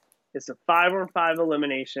week. It's a 5-on-5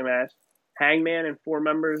 elimination match. Hangman and 4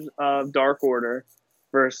 members of Dark Order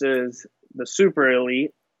versus the Super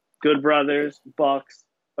Elite, Good Brothers, Bucks,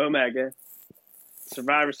 Omega.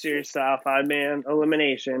 Survivor Series style 5-man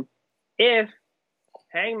elimination. If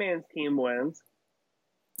Hangman's team wins,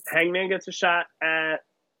 Hangman gets a shot at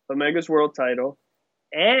Omega's world title,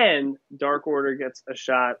 and Dark Order gets a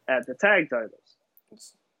shot at the tag titles.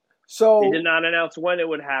 So they did not announce when it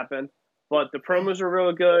would happen, but the promos were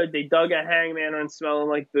real good. They dug at Hangman on smelling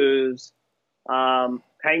like booze.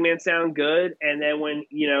 Hangman sounded good, and then when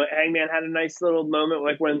Hangman had a nice little moment,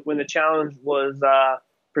 like when the challenge was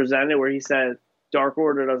presented, where he said, "Dark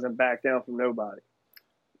Order doesn't back down from nobody."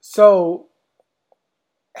 So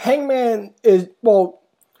Hangman is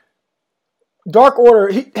Dark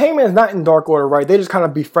Order. Hangman's not in Dark Order, right? They just kind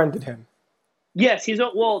of befriended him. Yes, they've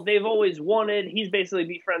always wanted. He's basically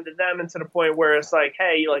befriended them, and to the point where it's like,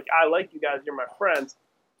 hey, I like you guys. You're my friends.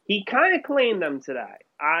 He kind of claimed them today.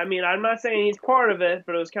 I mean, I'm not saying he's part of it,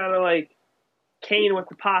 but it was kind of like Kane with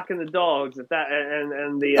the Pac and the Dogs, and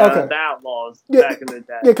the Outlaws back in the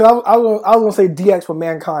day. Yeah, because I was gonna say DX with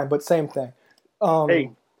Mankind, but same thing.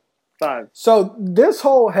 Hey, fine. So this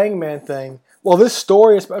whole Hangman thing, this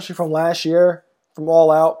story, especially from last year, from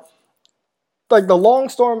All Out, like the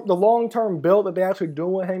long-term build that they actually do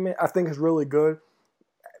with Hangman, I think is really good.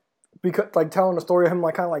 Because telling the story of him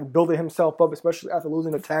kind of building himself up, especially after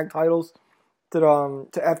losing the tag titles to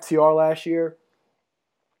FTR last year,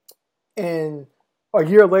 and a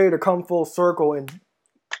year later to come full circle and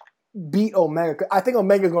beat Omega. I think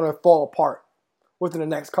Omega's going to fall apart within the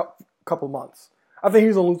next couple months. I think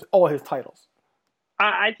he's going to lose all his titles.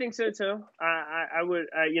 I think so too. I would.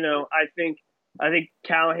 I think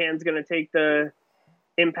Callahan's going to take the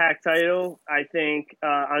Impact title. I think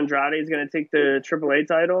Andrade is going to take the AAA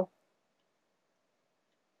title.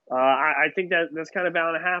 I think that's kind of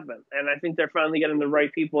bound to happen. And I think they're finally getting the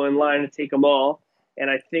right people in line to take them all. And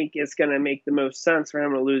I think it's going to make the most sense for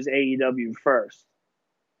him to lose AEW first.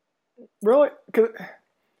 Really? Cause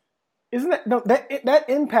isn't that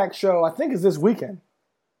Impact show, I think, is this weekend.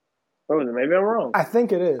 Oh, maybe I'm wrong. I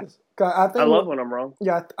think it is. I love when I'm wrong.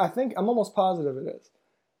 Yeah, I think I'm almost positive it is.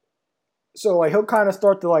 So he'll kind of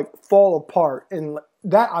start to fall apart, and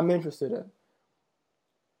that I'm interested in.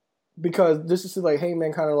 Because this is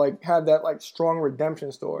Hangman kind of have that strong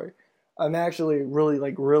redemption story. I'm actually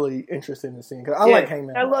really interested in seeing, because I like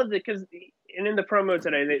Hangman. I loved it because in the promo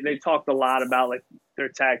today they talked a lot about their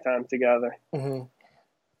tag time together. Mm-hmm.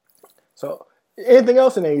 So anything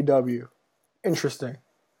else in AEW interesting?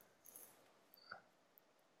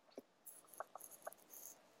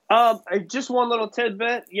 Just one little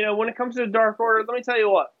tidbit. When it comes to the Dark Order, let me tell you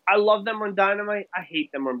what. I love them on Dynamite. I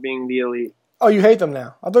hate them on Being the Elite. Oh, you hate them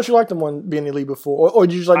now? I thought you liked them on Being the Elite before, or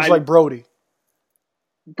did you just like Brody?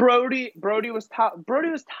 Brody was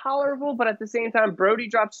tolerable, but at the same time, Brody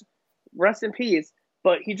drops, rest in peace,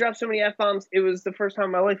 but he dropped so many F-bombs. It was the first time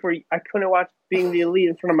in my life where I couldn't watch Being the Elite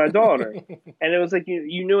in front of my daughter. And it was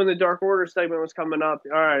you knew when the Dark Order segment was coming up,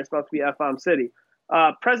 all right, it's about to be F-bomb City.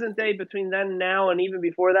 Present day, between then and now, and even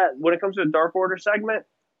before that, when it comes to a Dark Order segment,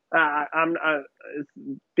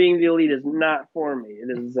 Being the Elite is not for me.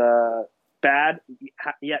 It is bad.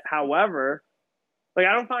 Yet, however, I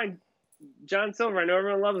don't find John Silver, I know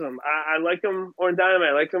everyone loves him. I like him on Dynamite.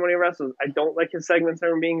 I like him when he wrestles. I don't like his segments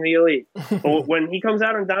on Being the Elite. But when he comes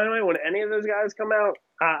out on Dynamite, when any of those guys come out,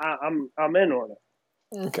 I'm in on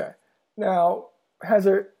it. Okay. Now, has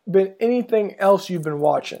there been anything else you've been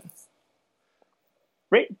watching?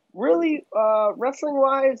 Really,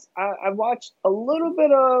 wrestling-wise, I've watched a little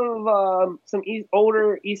bit of some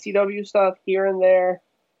older ECW stuff here and there.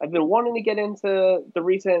 I've been wanting to get into the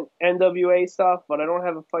recent NWA stuff, but I don't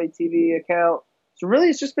have a Fight TV account. So really,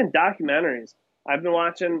 it's just been documentaries. I've been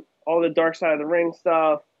watching all the Dark Side of the Ring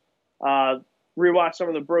stuff, rewatched some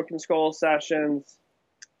of the Broken Skull sessions,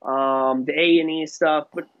 the A&E stuff,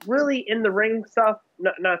 but really in the ring stuff,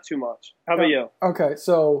 not too much. How about you? Okay,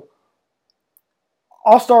 so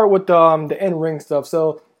I'll start with the in-ring stuff.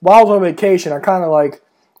 So while I was on vacation, I kind of like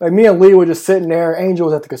me and Lee were just sitting there. Angel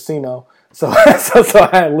was at the casino. So I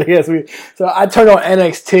had Lee so I turned on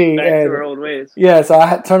NXT. Back to our old ways. Yeah, so I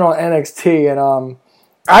had turned on NXT, and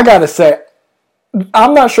I gotta say,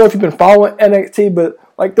 I'm not sure if you've been following NXT, but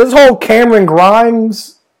this whole Cameron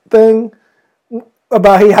Grimes thing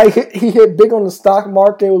about he hit big on the stock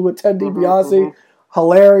market with Ted DiBiase.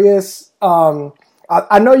 Hilarious.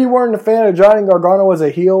 I know you weren't a fan of Johnny Gargano as a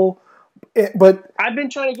heel, but I've been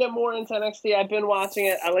trying to get more into NXT. I've been watching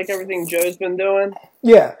it. I like everything Joe's been doing.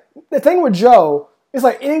 Yeah. The thing with Joe, it's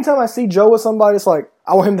like anytime I see Joe with somebody, it's like,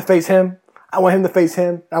 I want him to face him. I want him to face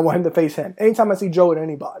him. I want him to face him. Anytime I see Joe with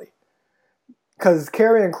anybody. Because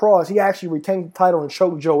Karrion Kross, he actually retained the title and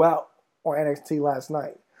choked Joe out on NXT last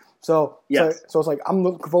night. So it's like, I'm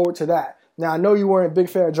looking forward to that. Now, I know you weren't a big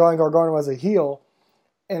fan of Johnny Gargano as a heel.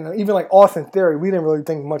 And even like Austin Theory, we didn't really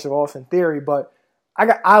think much of Austin Theory, but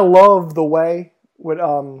I love the way with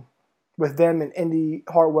them and Indy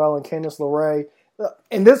Hartwell and Candice LeRae.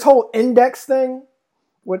 And this whole Index thing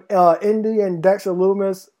with Indy and Dexter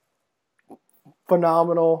Lumis,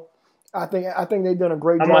 phenomenal. I think they've done a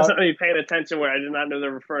great job. I must not be paying attention where I did not know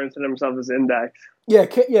they're referring to themselves as Index. Yeah,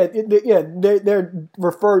 they're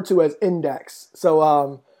referred to as Index.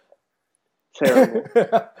 So terrible.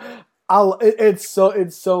 It's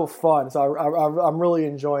so fun. So I'm really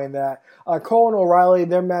enjoying that. Cole and O'Reilly,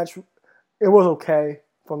 their match, it was okay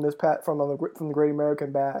from the Great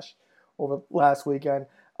American Bash over last weekend.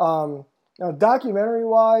 Now, documentary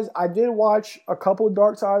wise, I did watch a couple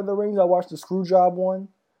Dark Side of the Rings. I watched the Screwjob one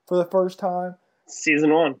for the first time.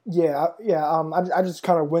 Season 1. Yeah. I just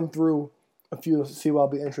kind of went through a few to see what I'll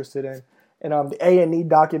be interested in. And the A&E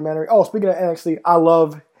documentary. Oh, speaking of NXT, I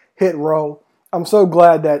love Hit Row. I'm so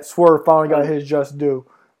glad that Swerve finally got his just due.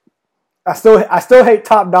 I still hate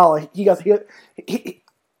Top Dollar.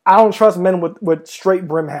 I don't trust men with straight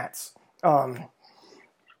brim hats.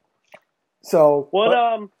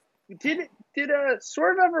 Did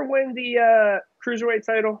Swerve ever win the Cruiserweight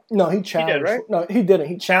title? No, he challenged. He did, right? No, he didn't.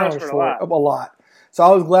 He challenged for it a lot. So I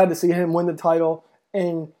was glad to see him win the title.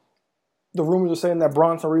 And the rumors are saying that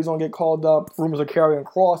Bronson Reed's going to get called up. Rumors of Karrion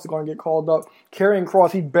Kross is going to get called up. Karrion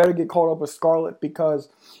Kross, he better get called up with Scarlett because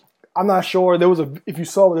I'm not sure. If you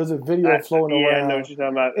saw, there's a video floating around. Yeah, I know what you're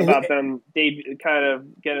talking about them kind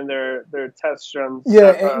of getting their test runs.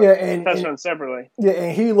 Test runs separately. Yeah,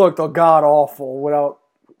 and he looked god awful without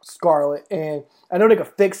Scarlett. And I know they could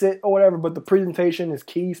fix it or whatever, but the presentation is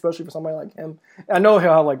key, especially for somebody like him. And I know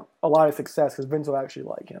he'll have like a lot of success because Vince will actually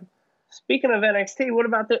like him. Speaking of NXT, what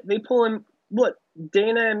about they pulling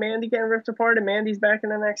Dana and Mandy getting ripped apart and Mandy's back in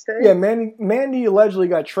NXT? Yeah, Mandy allegedly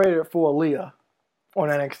got traded for Aaliyah on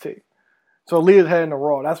NXT. So Aaliyah's heading to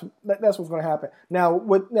Raw. That's what's going to happen. Now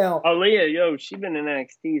Aaliyah, she's been in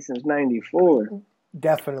NXT since '94.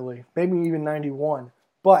 Definitely, maybe even '91.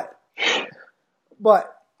 But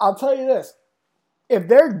I'll tell you this: if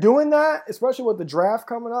they're doing that, especially with the draft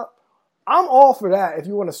coming up, I'm all for that. If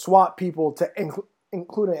you want to swap people to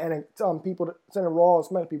including people to send Raw and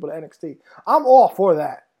SmackDown people to NXT, I'm all for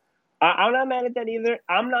that. I'm not mad at that either.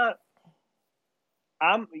 I'm not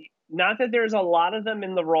that there's a lot of them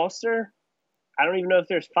in the roster. I don't even know if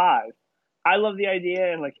there's 5. I love the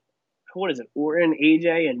idea and what is it? Orton,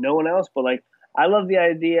 AJ, and no one else. But I love the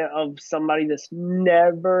idea of somebody that's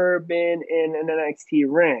never been in an NXT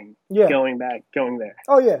ring going there.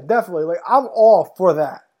 Oh yeah, definitely. I'm all for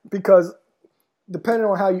that because depending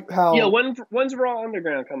on how yeah, when's Raw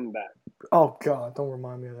Underground coming back? Oh God, don't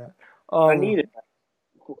remind me of that. I need it.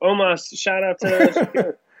 Almost shout out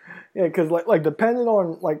to yeah, because depending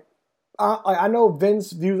on I know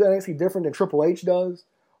Vince views NXT different than Triple H does,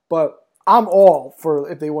 but I'm all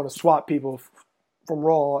for if they want to swap people from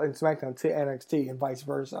Raw and SmackDown to NXT and vice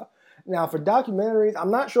versa. Now, for documentaries,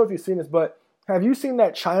 I'm not sure if you've seen this, but have you seen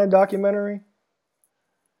that China documentary?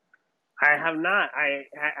 I have not. I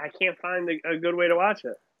can't find a good way to watch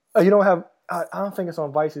it. You don't have? I don't think it's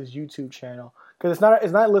on Vice's YouTube channel because it's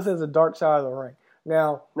not listed as a Dark Side of the Ring.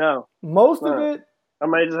 Now, no, most of it. I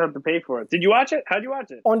might just have to pay for it. Did you watch it? How'd you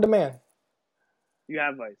watch it? On demand. You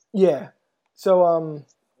have Vice. Yeah. So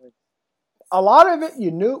a lot of it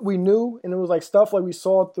we knew, and it was stuff we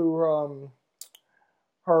saw through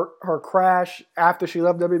her crash after she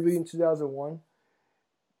left WWE in 2001.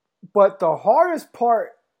 But the hardest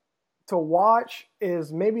part to watch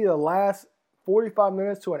is maybe the last 45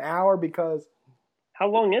 minutes to an hour because how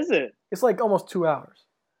long is it? It's almost 2 hours.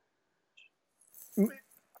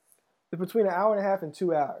 It's between an hour and a half and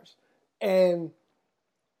 2 hours. And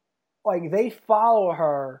they follow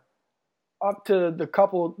her up to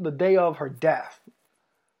the day of her death.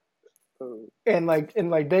 And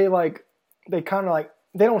they kind of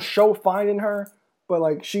they don't show finding her,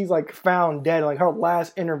 but she's found dead. Her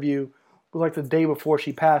last interview was the day before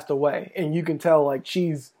she passed away. And you can tell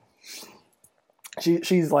she's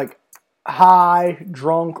high,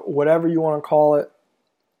 drunk, whatever you want to call it.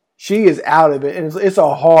 She is out of it, and it's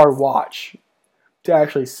a hard watch to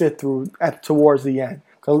actually sit through towards the end.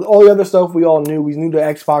 Because all the other stuff we all knew. We knew the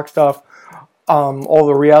Xbox stuff, all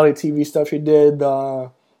the reality TV stuff she did,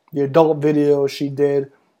 the adult videos she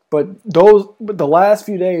did. But the last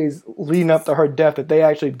few days leading up to her death that they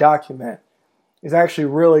actually document is actually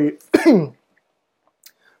really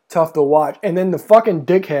tough to watch. And then the fucking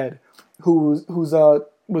dickhead who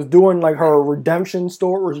was doing like her redemption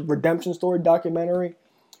story documentary.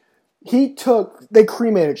 They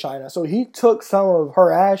cremated China, so he took some of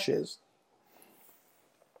her ashes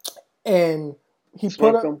and he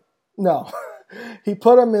put them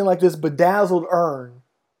in like this bedazzled urn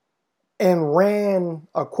and ran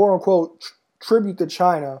a quote unquote tribute to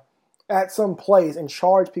China at some place and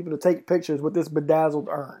charged people to take pictures with this bedazzled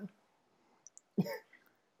urn.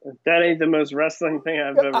 That ain't the most wrestling thing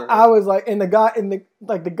I've ever heard. I was like, and the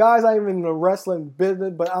guy's not even in the wrestling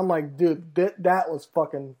business, but I'm like, dude, that was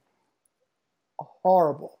fucking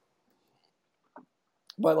horrible.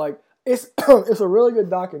 But like, it's a really good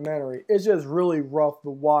documentary. It's just really rough to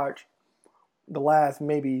watch the last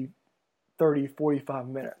maybe 30, 45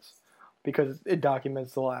 minutes because it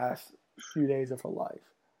documents the last few days of her life.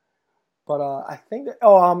 But I think that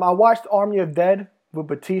I watched Army of Dead with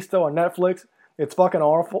Batista on Netflix. It's fucking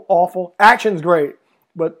awful. Action's great,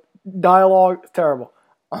 but dialogue is terrible.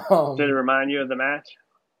 Did it remind you of the match?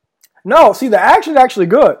 No, see, the action's actually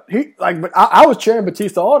good. But I was cheering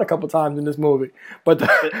Batista on a couple times in this movie. But did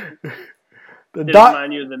it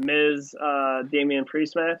remind you of the Miz Damian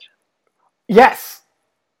Priest match? Yes,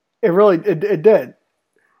 it really it did.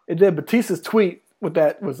 It did. Batista's tweet with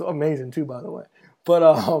that was amazing too, by the way.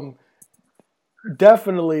 But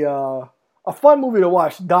definitely a fun movie to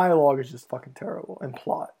watch. Dialogue is just fucking terrible, and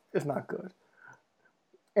plot is not good.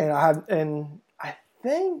 And I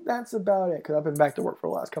think that's about it because I've been back to work for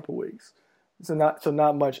the last couple of weeks, so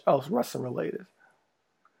not much else wrestling related.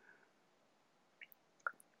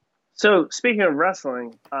 So speaking of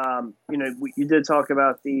wrestling, you did talk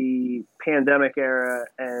about the pandemic era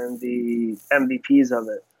and the MVPs of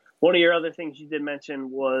it. One of your other things you did mention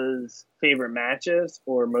was favorite matches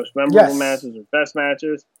or most memorable matches or best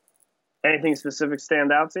matches. Anything specific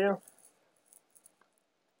stand out to you?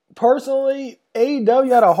 Personally,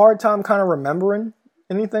 AEW had a hard time kind of remembering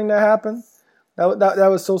anything that happened. That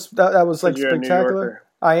was like spectacular.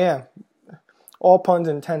 I am. All puns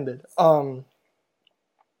intended. But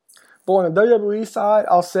on the WWE side,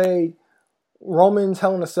 I'll say Roman's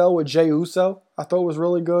Hell in a Cell with Jey Uso. I thought it was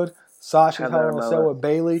really good. Sasha's Hell in a Cell with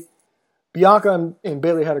Bayley. Bianca and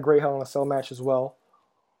Bayley had a great Hell in a Cell match as well.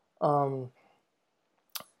 A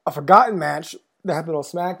forgotten match that happened on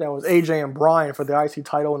SmackDown was AJ and Bryan for the IC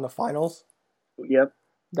title in the finals. Yep.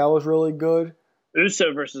 That was really good.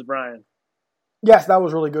 Uso versus Bryan. Yes, that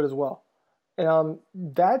was really good as well. And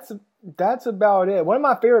that's about it. One of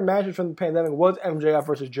my favorite matches from the pandemic was MJF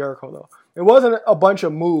versus Jericho, though. It wasn't a bunch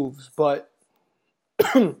of moves, but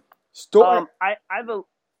story. I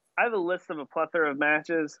have a list of a plethora of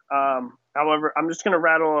matches. However, I'm just going to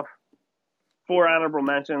rattle off 4 honorable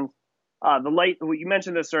mentions. You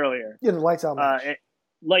mentioned this earlier. Yeah, the Lights Out match.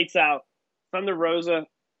 Lights Out. Thunder Rosa.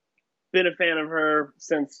 Been a fan of her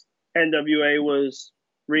since NWA was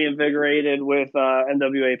reinvigorated with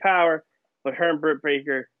NWA Power. But her and Britt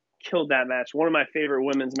Baker killed that match. One of my favorite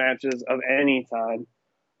women's matches of any time.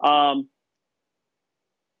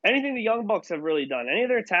 Anything the Young Bucks have really done, any of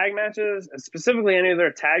their tag matches, specifically any of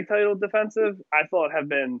their tag title defensive, I thought have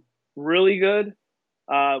been really good.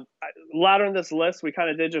 Later in this list, we kind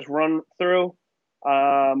of did just run through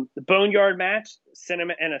the Boneyard match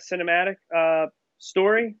and a cinematic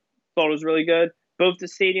story. Thought it was really good. Both the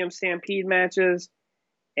Stadium Stampede matches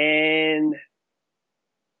and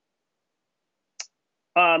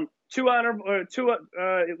last 3 I'm going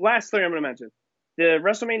to mention. The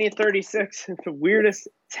WrestleMania 36, the weirdest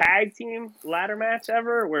tag team ladder match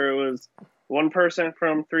ever, where it was one person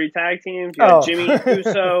from 3 tag teams. You had Jimmy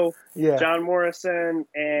Uso, John Morrison,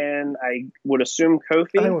 and I would assume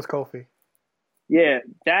Kofi. I think it was Kofi. Yeah,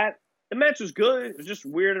 the match was good. It was just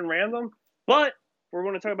weird and random. But we're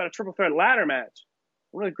going to talk about a triple threat ladder match.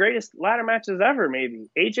 One of the greatest ladder matches ever, maybe.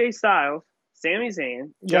 AJ Styles, Sami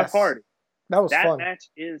Zayn, Jeff Hardy. That was fun. That match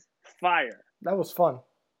is fire. That was fun.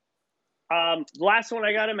 The last one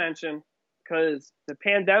I got to mention, because the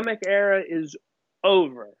pandemic era is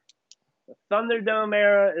over. The Thunderdome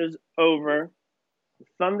era is over. The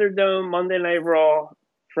Thunderdome Monday Night Raw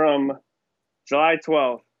from July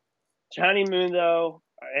 12th. Johnny Mundo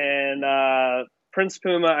and Prince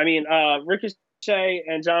Puma, Ricochet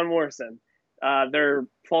and John Morrison. Their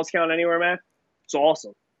Falls Count Anywhere match, it's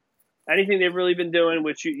awesome. Anything they've really been doing,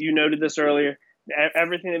 which you noted this earlier,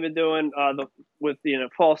 everything they've been doing with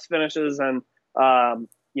false finishes and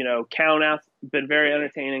Count out, been very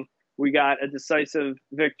entertaining. We got a decisive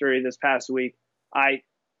victory this past week. I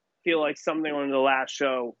feel like something on the last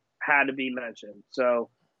show had to be mentioned. So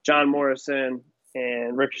John Morrison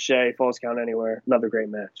and Ricochet, Falls Count Anywhere, another great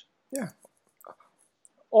match. Yeah.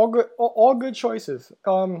 All good choices.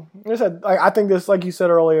 Like I said, I think this, like you said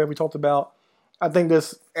earlier, we talked about, I think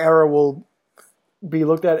this era will be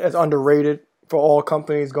looked at as underrated for all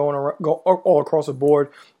companies going all across the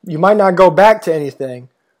board. You might not go back to anything,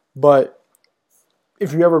 but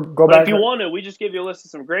if you ever go back, if you want to, we just give you a list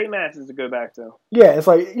of some great matches to go back to. Yeah, it's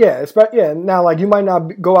like Now, like you might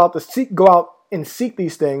not go out and seek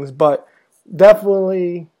these things, but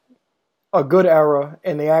definitely a good era,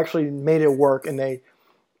 and they actually made it work, and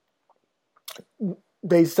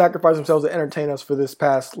they sacrificed themselves to entertain us for these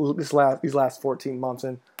last 14 months,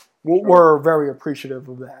 and we're very appreciative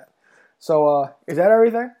of that. So, is that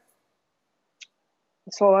everything?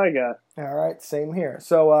 That's all I got. All right, same here.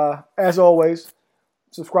 So, as always,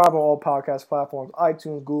 subscribe on all podcast platforms: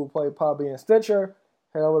 iTunes, Google Play, Podbean, and Stitcher.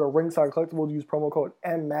 Head over to Ringside Collectibles. Use promo code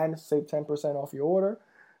MMAN to save 10% off your order.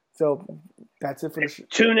 So that's it for the show.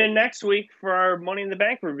 Tune in next week for our Money in the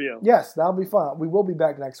Bank review. Yes, that'll be fun. We will be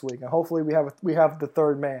back next week, and hopefully we have the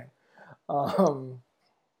third man.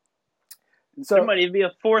 So there might even be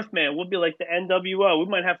a fourth man. We'll be like the NWO. We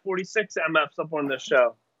might have 46 MFs up on this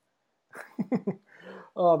show.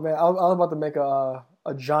 Oh man, I was about to make a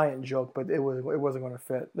giant joke, but it wasn't going to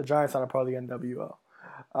fit. The Giants are part of the NWO.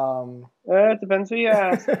 It depends who you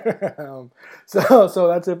ask. So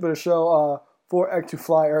that's it for the show. For X2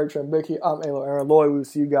 Fly, Eric Trembicki, I'm Alo Aaron Lloyd. We'll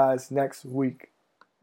see you guys next week.